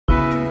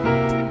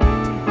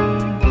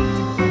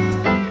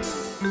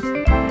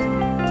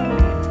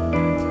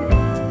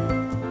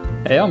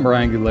Hey, I'm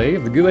Brian Goulet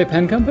of the Goulet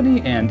Pen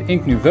Company and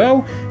Ink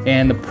Nouveau,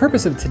 and the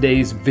purpose of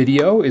today's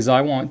video is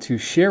I want to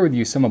share with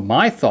you some of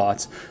my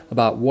thoughts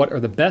about what are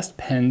the best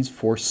pens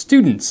for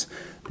students,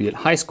 be it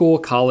high school,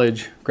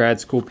 college,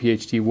 grad school,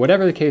 PhD,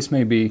 whatever the case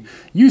may be.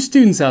 You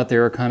students out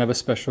there are kind of a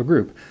special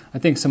group. I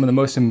think some of the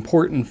most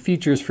important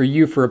features for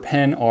you for a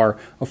pen are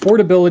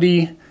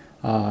affordability,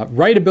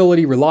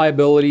 writability,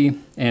 reliability,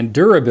 and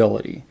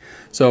durability.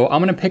 So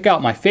I'm going to pick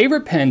out my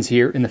favorite pens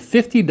here in the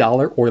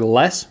 $50 or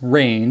less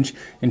range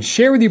and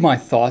share with you my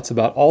thoughts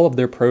about all of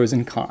their pros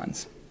and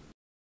cons.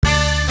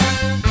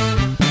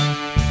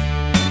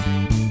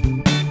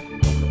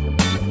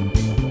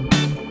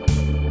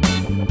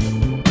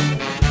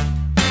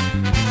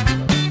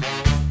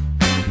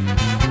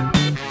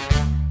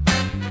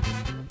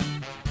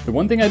 The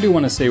one thing I do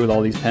want to say with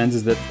all these pens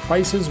is that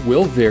prices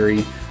will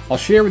vary. I'll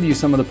share with you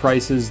some of the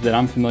prices that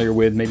I'm familiar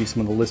with, maybe some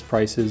of the list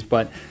prices,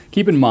 but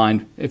keep in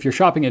mind, if you're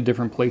shopping at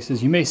different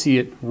places, you may see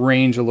it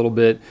range a little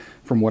bit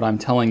from what I'm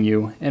telling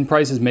you, and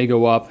prices may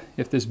go up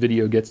if this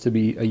video gets to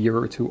be a year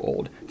or two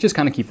old. Just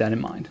kind of keep that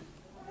in mind.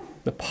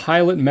 The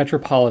Pilot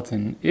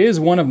Metropolitan is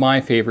one of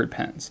my favorite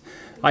pens.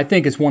 I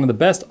think it's one of the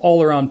best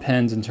all-around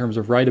pens in terms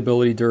of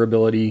writability,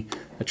 durability,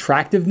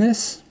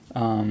 attractiveness,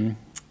 and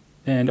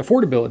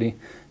affordability.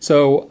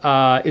 So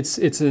it's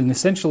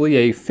essentially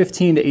a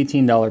 $15 to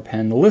 $18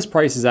 pen. The list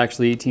price is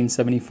actually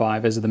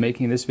 $18.75 as of the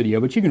making of this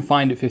video, but you can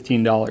find it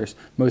 $15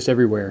 most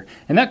everywhere.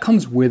 And that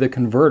comes with a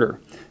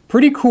converter.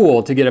 Pretty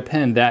cool to get a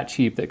pen that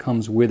cheap that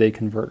comes with a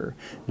converter.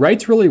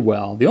 Writes really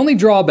well. The only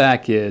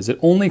drawback is it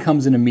only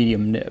comes in a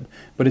medium nib,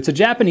 but it's a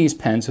Japanese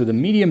pen, so the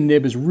medium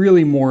nib is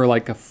really more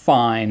like a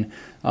fine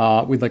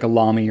with like a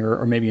Lamy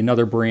or maybe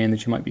another brand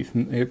that you might be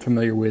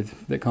familiar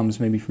with that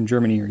comes maybe from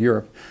Germany or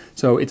Europe.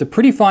 So it's a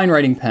pretty fine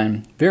writing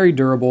pen, very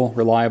durable,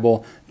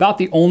 reliable. About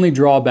the only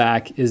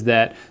drawback is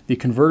that the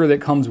converter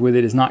that comes with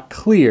it is not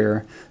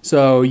clear,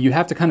 so you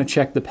have to kind of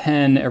check the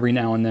pen every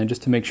now and then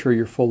just to make sure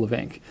you're full of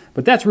ink.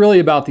 But that's really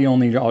about the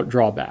only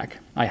drawback.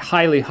 I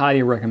highly,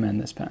 highly recommend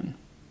this pen.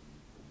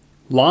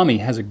 Lamy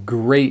has a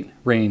great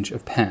range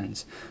of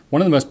pens.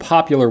 One of the most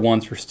popular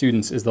ones for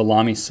students is the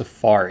Lamy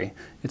Safari.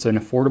 It's an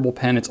affordable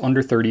pen, it's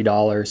under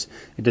 $30.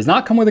 It does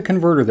not come with a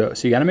converter though,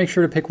 so you gotta make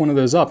sure to pick one of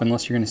those up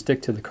unless you're gonna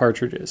stick to the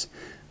cartridges.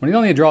 One of the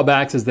only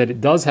drawbacks is that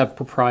it does have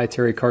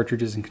proprietary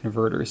cartridges and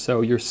converters, so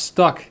you're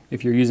stuck,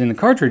 if you're using the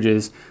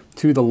cartridges,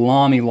 to the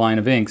Lamy line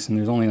of inks, and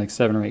there's only like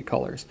 7 or 8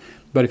 colors.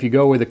 But if you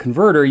go with a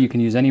converter, you can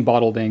use any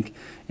bottled ink,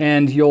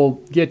 and you'll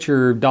get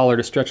your dollar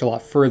to stretch a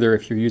lot further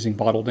if you're using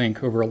bottled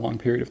ink over a long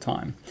period of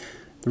time.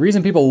 The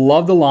reason people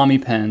love the Lamy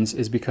pens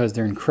is because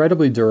they're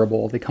incredibly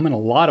durable, they come in a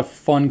lot of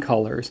fun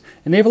colors,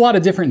 and they have a lot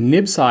of different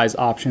nib size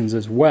options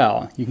as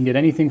well. You can get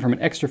anything from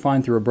an extra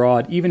fine through a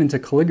broad, even into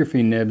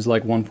calligraphy nibs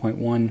like 1.1,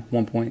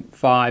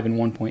 1.5, and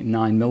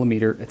 1.9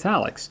 millimeter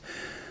italics.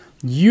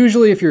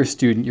 Usually if you're a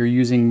student, you're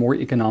using more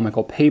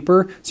economical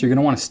paper, so you're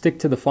going to want to stick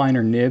to the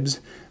finer nibs.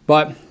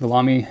 But the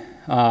Lamy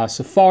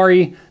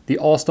Safari, the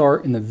All-Star,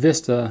 and the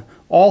Vista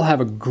all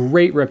have a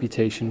great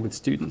reputation with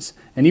students.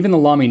 And even the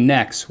Lamy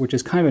Nexx, which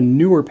is kind of a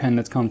newer pen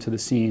that's come to the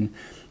scene,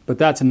 but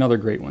that's another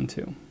great one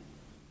too.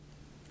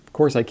 Of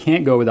course, I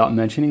can't go without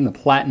mentioning the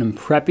Platinum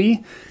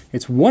Preppy.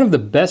 It's one of the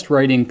best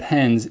writing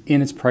pens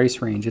in its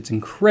price range. It's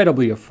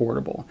incredibly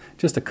affordable.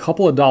 Just a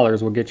couple of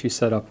dollars will get you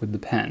set up with the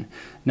pen.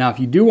 Now, if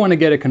you do want to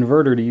get a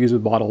converter to use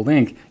with bottled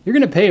ink, you're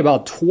going to pay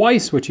about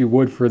twice what you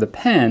would for the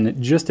pen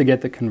just to get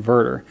the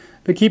converter.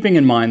 But keeping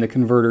in mind the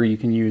converter you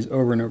can use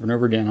over and over and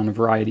over again on a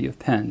variety of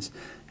pens.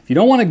 If you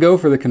don't want to go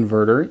for the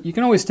converter, you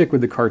can always stick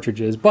with the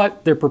cartridges,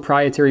 but they're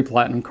proprietary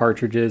Platinum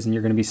cartridges and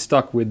you're going to be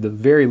stuck with the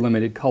very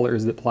limited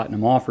colors that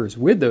Platinum offers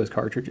with those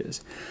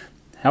cartridges.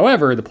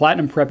 However, the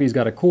Platinum Preppy's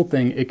got a cool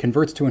thing. It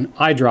converts to an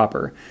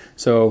eyedropper.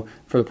 So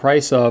for the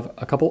price of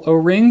a couple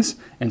O-rings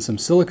and some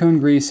silicone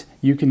grease,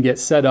 you can get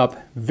set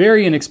up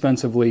very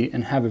inexpensively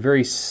and have a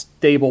very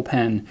stable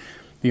pen.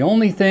 The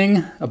only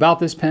thing about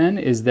this pen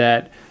is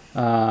that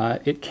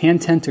it can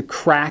tend to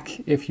crack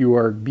if you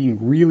are being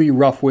really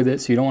rough with it,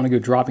 so you don't want to go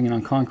dropping it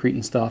on concrete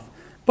and stuff.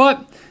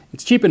 But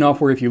it's cheap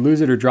enough where if you lose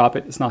it or drop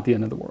it, it's not the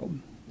end of the world.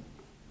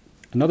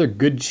 Another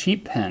good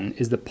cheap pen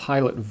is the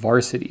Pilot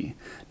Varsity.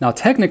 Now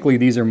technically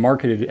these are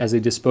marketed as a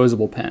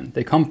disposable pen.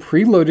 They come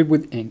preloaded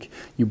with ink.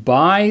 You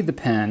buy the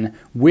pen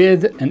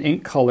with an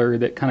ink color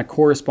that kind of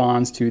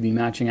corresponds to the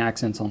matching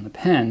accents on the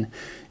pen.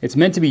 It's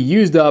meant to be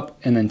used up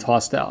and then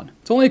tossed out.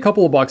 It's only a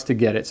couple of bucks to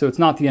get it, so it's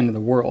not the end of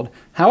the world.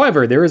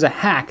 However, there is a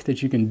hack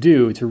that you can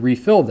do to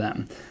refill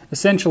them,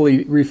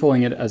 essentially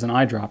refilling it as an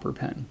eyedropper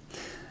pen.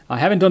 I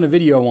haven't done a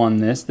video on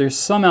this. There's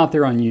some out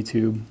there on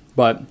YouTube,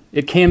 but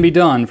it can be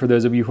done for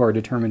those of you who are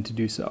determined to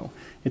do so.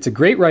 It's a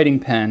great writing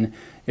pen.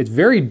 It's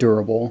very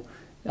durable.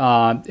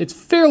 It's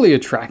fairly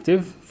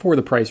attractive for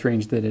the price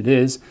range that it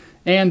is.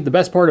 And the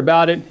best part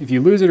about it, if you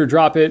lose it or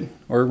drop it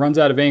or it runs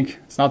out of ink,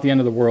 it's not the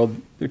end of the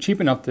world. They're cheap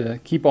enough to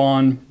keep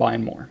on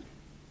buying more.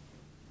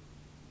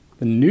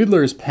 The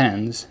Noodler's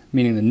pens,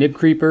 meaning the Nib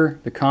Creeper,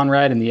 the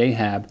Conrad, and the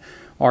Ahab,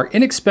 are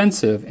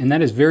inexpensive, and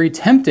that is very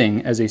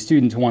tempting as a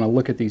student to want to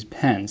look at these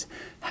pens.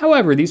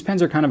 However, these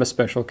pens are kind of a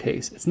special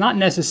case. It's not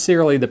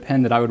necessarily the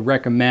pen that I would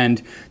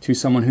recommend to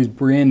someone who's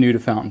brand new to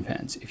fountain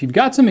pens. If you've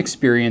got some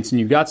experience and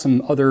you've got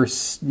some other,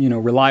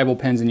 reliable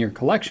pens in your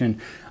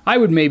collection, I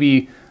would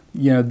maybe,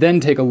 then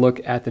take a look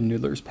at the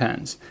Noodler's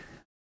pens.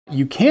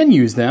 You can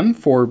use them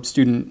for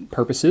student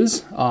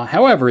purposes.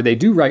 However, they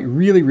do write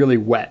really, really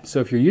wet.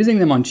 So if you're using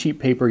them on cheap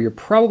paper, you're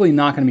probably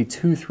not going to be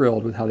too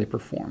thrilled with how they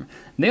perform.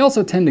 And they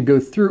also tend to go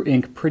through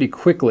ink pretty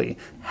quickly.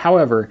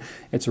 However,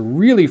 it's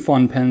really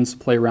fun pens to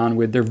play around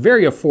with. They're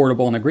very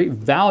affordable and a great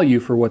value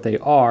for what they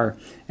are.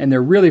 And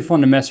they're really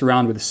fun to mess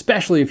around with,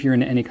 especially if you're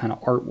into any kind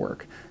of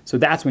artwork. So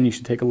that's when you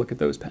should take a look at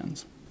those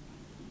pens.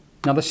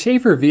 Now, the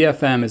Sheaffer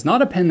VFM is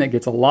not a pen that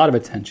gets a lot of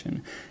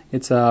attention.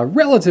 It's a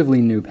relatively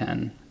new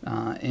pen,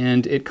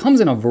 and it comes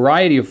in a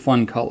variety of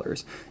fun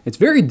colors. It's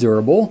very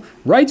durable,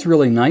 writes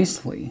really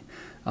nicely,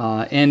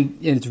 and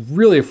it's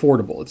really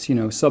affordable. It's,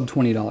 sub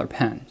 $20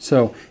 pen.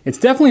 So it's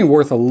definitely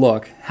worth a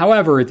look.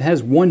 However, it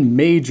has one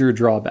major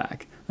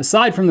drawback.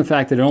 Aside from the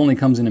fact that it only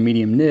comes in a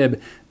medium nib,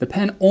 the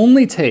pen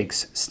only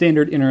takes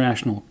standard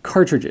international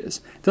cartridges.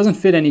 It doesn't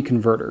fit any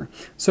converter.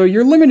 So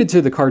you're limited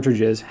to the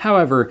cartridges.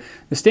 However,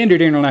 the standard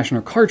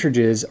international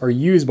cartridges are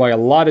used by a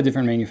lot of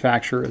different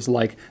manufacturers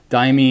like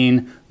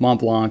Diamine,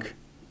 Montblanc,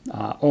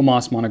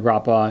 Omos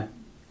Monograppa,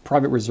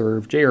 Private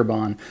Reserve,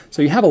 J-Urbon.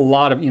 So you have a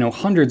lot of,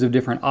 hundreds of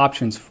different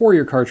options for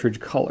your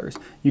cartridge colors.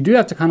 You do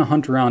have to kind of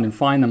hunt around and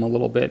find them a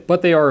little bit,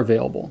 but they are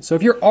available. So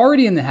if you're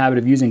already in the habit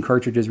of using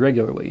cartridges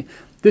regularly,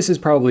 this is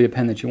probably a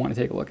pen that you want to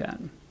take a look at.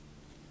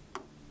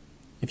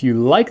 If you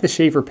like the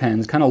Sheaffer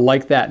pens, kind of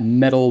like that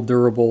metal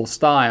durable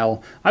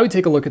style, I would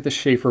take a look at the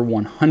Sheaffer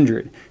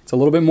 100. It's a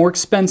little bit more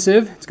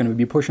expensive. It's going to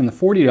be pushing the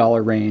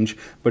 $40 range,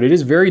 but it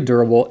is very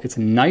durable. It's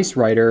a nice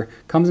writer,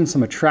 comes in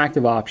some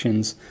attractive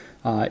options,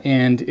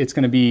 and it's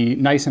going to be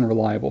nice and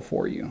reliable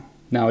for you.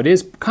 Now, it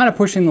is kind of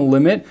pushing the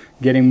limit,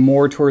 getting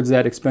more towards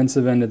that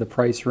expensive end of the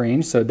price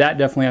range, so that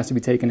definitely has to be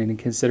taken into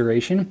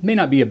consideration. May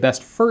not be a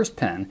best first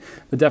pen,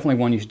 but definitely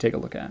one you should take a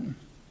look at.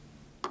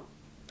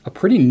 A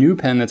pretty new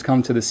pen that's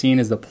come to the scene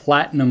is the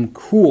Platinum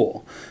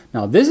Cool.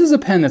 Now, this is a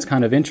pen that's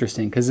kind of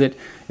interesting because it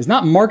is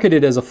not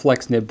marketed as a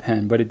flex nib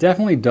pen, but it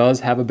definitely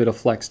does have a bit of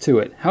flex to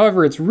it.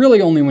 However, it's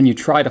really only when you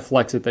try to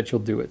flex it that you'll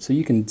do it, so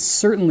you can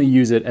certainly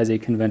use it as a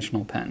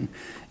conventional pen.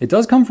 It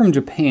does come from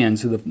Japan,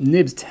 so the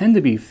nibs tend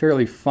to be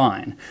fairly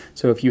fine.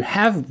 So if you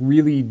have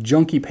really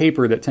junky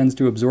paper that tends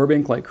to absorb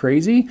ink like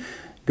crazy,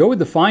 go with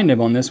the fine nib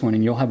on this one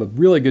and you'll have a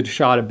really good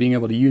shot of being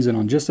able to use it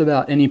on just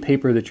about any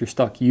paper that you're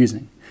stuck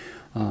using.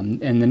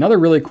 And another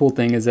really cool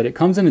thing is that it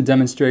comes in a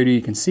demonstrator.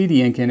 You can see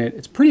the ink in it.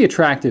 It's a pretty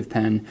attractive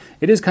pen.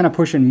 It is kind of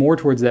pushing more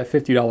towards that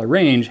 $50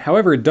 range.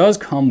 However, it does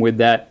come with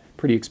that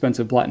pretty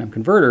expensive platinum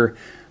converter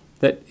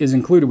that is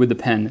included with the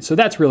pen. So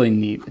that's really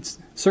neat. It's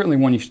certainly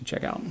one you should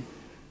check out.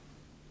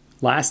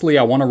 Lastly,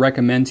 I want to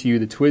recommend to you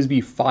the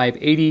TWSBI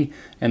 580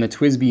 and the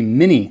TWSBI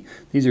Mini.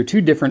 These are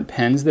two different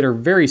pens that are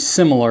very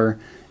similar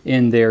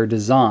in their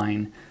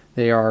design.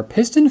 They are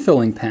piston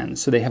filling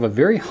pens, so they have a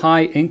very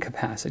high ink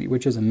capacity,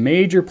 which is a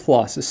major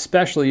plus,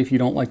 especially if you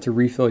don't like to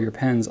refill your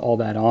pens all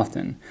that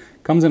often.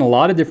 Comes in a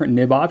lot of different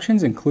nib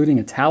options, including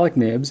italic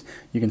nibs.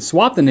 You can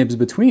swap the nibs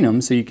between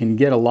them so you can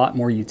get a lot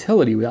more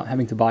utility without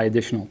having to buy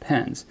additional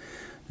pens.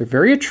 They're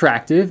very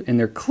attractive and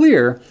they're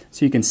clear,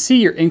 so you can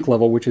see your ink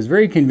level, which is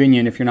very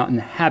convenient if you're not in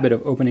the habit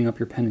of opening up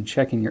your pen and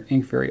checking your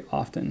ink very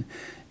often.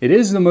 It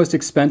is the most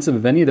expensive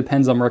of any of the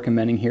pens I'm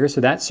recommending here,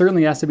 so that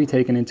certainly has to be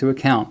taken into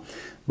account.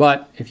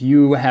 But if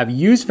you have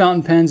used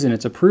fountain pens and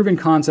it's a proven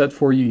concept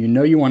for you, you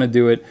know you want to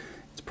do it,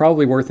 it's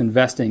probably worth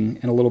investing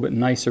in a little bit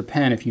nicer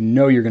pen if you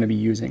know you're going to be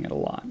using it a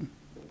lot.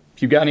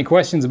 If you've got any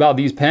questions about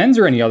these pens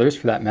or any others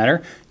for that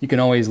matter, you can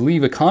always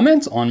leave a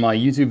comment on my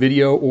YouTube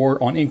video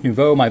or on Ink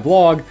Nouveau, my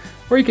blog,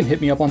 or you can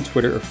hit me up on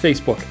Twitter or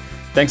Facebook.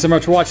 Thanks so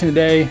much for watching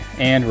today,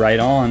 and write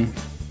on.